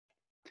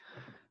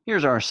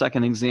Here's our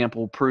second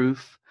example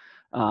proof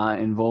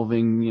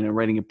involving,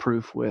 writing a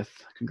proof with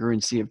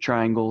congruency of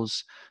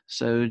triangles.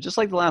 So just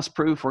like the last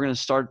proof, we're going to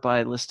start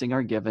by listing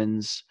our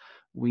givens.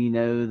 We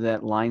know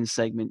that line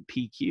segment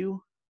PQ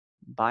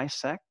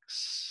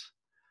bisects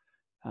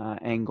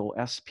angle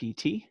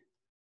SPT,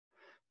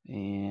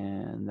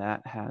 and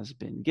that has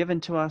been given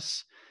to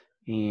us.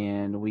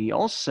 And we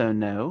also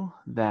know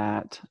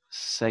that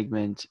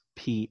segment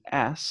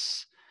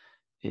PS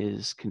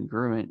is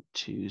congruent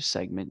to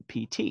segment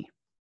PT.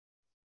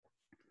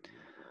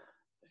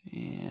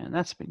 And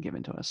that's been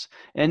given to us.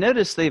 And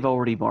notice they've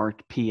already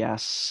marked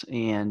PS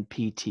and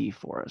PT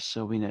for us.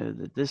 So we know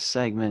that this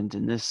segment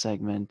and this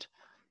segment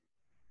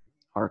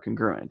are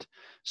congruent.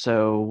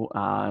 So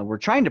we're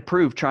trying to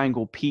prove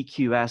triangle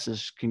PQS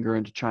is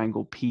congruent to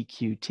triangle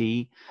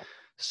PQT.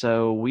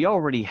 So we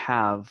already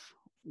have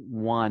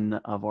one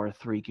of our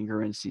three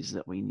congruencies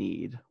that we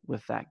need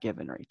with that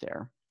given right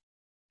there.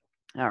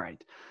 All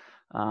right.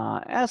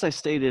 As I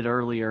stated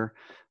earlier,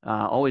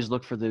 always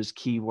look for those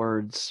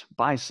keywords.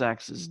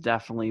 Bisects is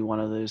definitely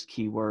one of those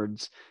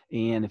keywords.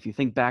 And if you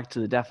think back to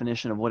the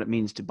definition of what it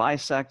means to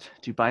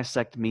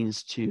bisect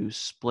means to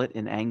split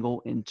an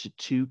angle into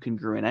two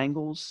congruent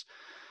angles.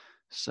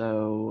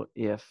 So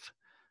if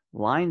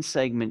line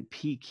segment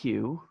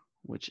PQ,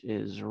 which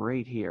is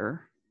right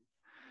here,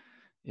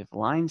 if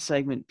line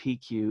segment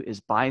PQ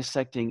is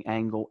bisecting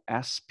angle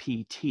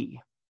SPT,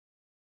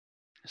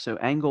 so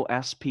angle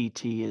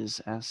SPT is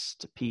S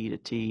to P to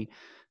T,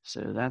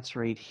 so that's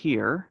right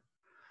here.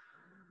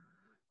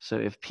 So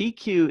if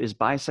PQ is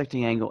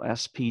bisecting angle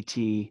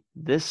SPT,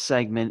 this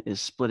segment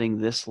is splitting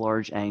this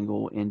large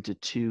angle into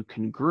two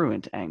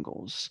congruent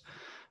angles.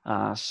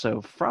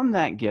 So from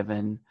that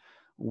given,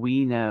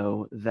 we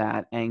know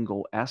that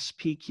angle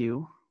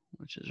SPQ,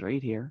 which is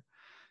right here,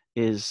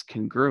 is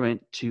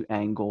congruent to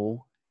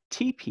angle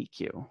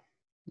TPQ,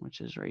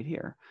 which is right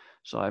here.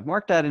 So I've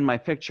marked that in my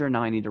picture.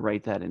 Now I need to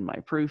write that in my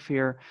proof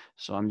here.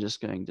 So I'm just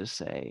going to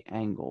say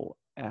angle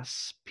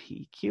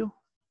SPQ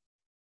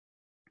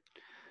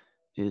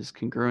is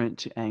congruent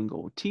to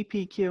angle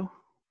TPQ.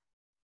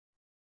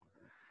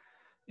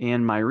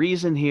 And my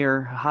reason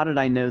here, how did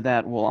I know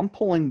that? Well, I'm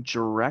pulling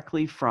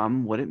directly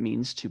from what it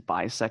means to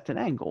bisect an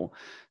angle.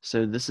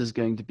 So this is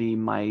going to be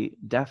my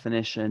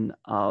definition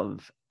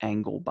of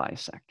angle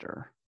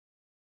bisector.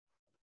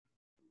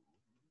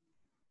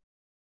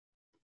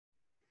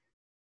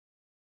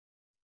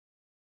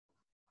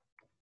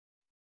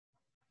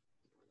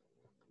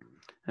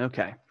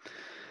 Okay,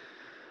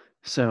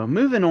 so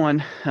moving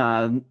on,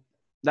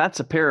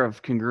 that's a pair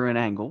of congruent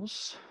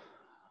angles.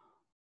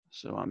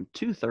 So I'm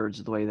 2/3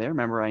 of the way there.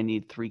 Remember, I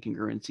need three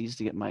congruencies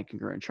to get my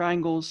congruent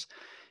triangles.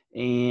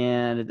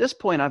 And at this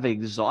point, I've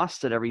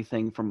exhausted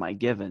everything from my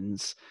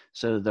givens.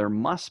 So there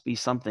must be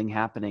something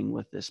happening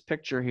with this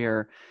picture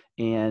here.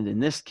 And in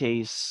this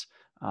case,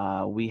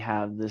 we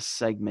have this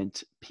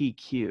segment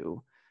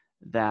PQ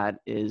that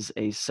is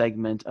a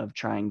segment of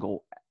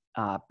triangle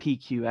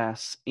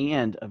PQS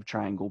and of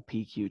triangle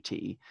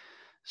PQT.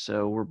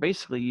 So we're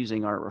basically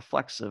using our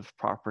reflexive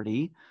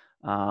property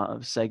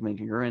of segment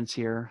congruence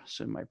here.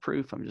 So in my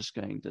proof, I'm just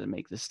going to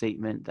make the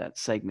statement that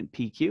segment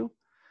PQ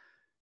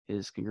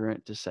is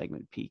congruent to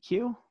segment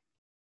PQ.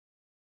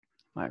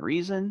 My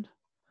reason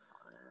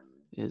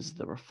is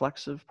the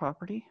reflexive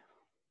property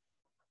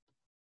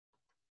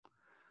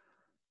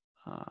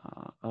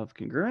of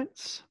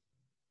congruence,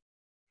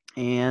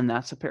 and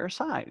that's a pair of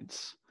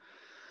sides.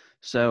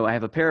 So I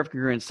have a pair of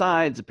congruent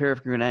sides, a pair of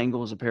congruent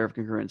angles, a pair of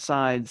congruent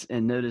sides,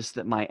 and notice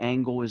that my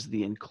angle is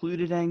the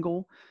included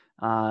angle.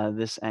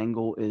 This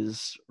angle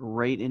is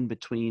right in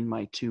between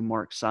my two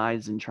marked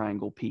sides in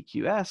triangle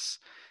PQS,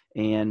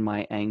 and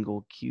my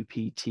angle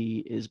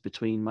QPT is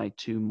between my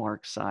two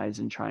marked sides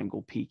in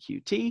triangle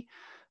PQT.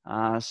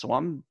 So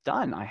I'm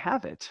done. I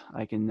have it.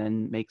 I can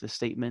then make the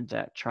statement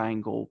that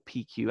triangle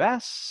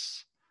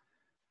PQS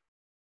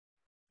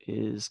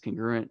is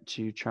congruent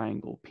to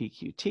triangle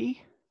PQT.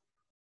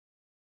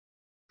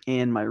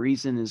 And my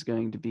reason is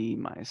going to be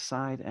my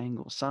side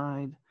angle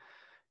side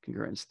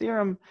congruence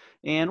theorem.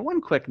 And one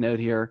quick note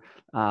here,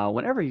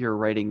 whenever you're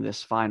writing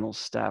this final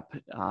step,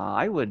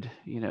 I would,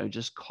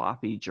 just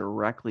copy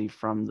directly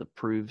from the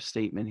prove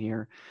statement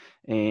here.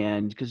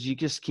 And because you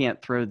just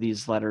can't throw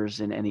these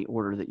letters in any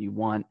order that you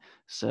want.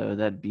 So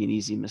that'd be an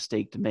easy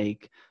mistake to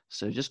make.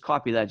 So just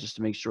copy that just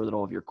to make sure that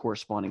all of your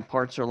corresponding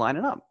parts are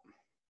lining up.